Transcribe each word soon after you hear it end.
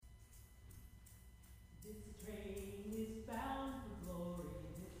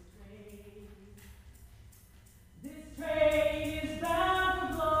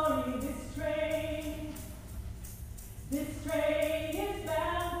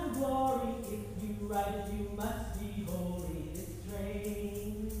right, you must be holy.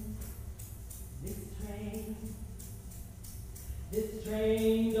 This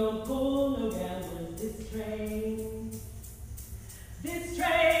train don't pull no gamblers. This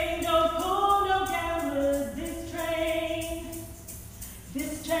train don't pull no gamblers.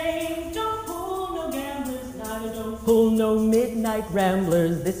 This train don't pull no gamblers. Neither don't pull no midnight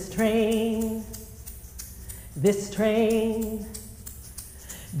ramblers. This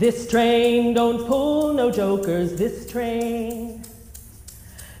train don't pull no jokers. This train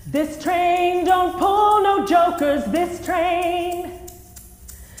don't pull no jokers. This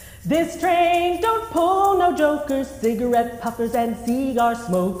train don't pull no jokers, cigarette puffers and cigar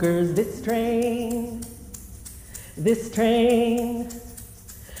smokers. This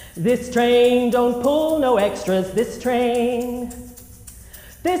train don't pull no extras. This train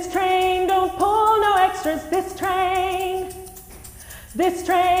don't pull no extras. This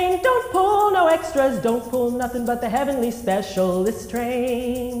train don't pull no extras, don't pull nothing but the heavenly special. This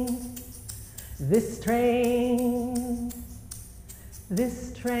train